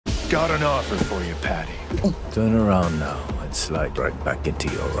Got an offer for you, Patty. Turn around now and slide right back into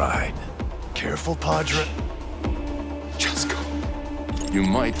your ride. Careful, Padre. Just go. You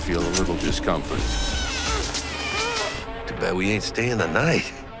might feel a little discomfort. Too bad we ain't staying the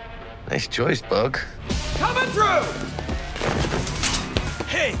night. Nice choice, Bug. Coming through!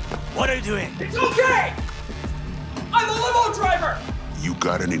 Hey, what are you doing? It's okay! I'm a limo driver! You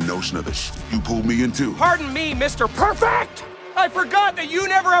got any notion of the you pulled me into? Pardon me, Mr. Perfect! I forgot that you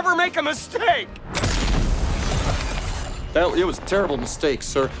never ever make a mistake! It was a terrible mistake,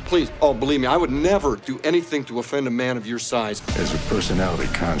 sir. Please, believe me, I would never do anything to offend a man of your size. There's a personality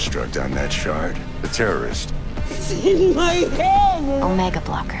construct on that shard. The terrorist. It's in my head! Omega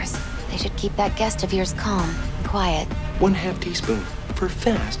blockers. They should keep that guest of yours calm and quiet. 1/2 teaspoon for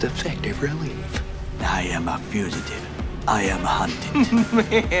fast, effective relief. I am a fugitive. I am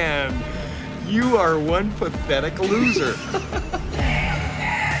hunted. Man, you are one pathetic loser.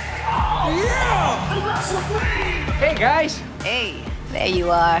 Hey, guys. Hey, there you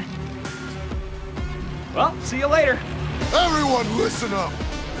are. Well, see you later. Everyone listen up!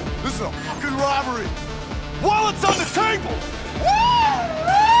 This is a fucking robbery! Wallets on the table!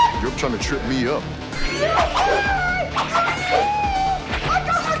 You're trying to trip me up. I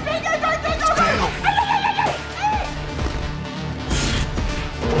got my fingers right there!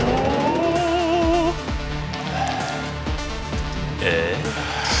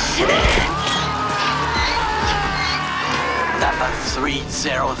 Number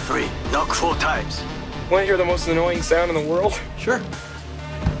 303. Knock 4 times. Want to hear the most annoying sound in the world? Sure.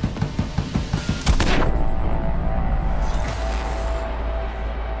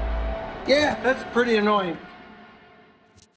 Yeah, that's pretty annoying.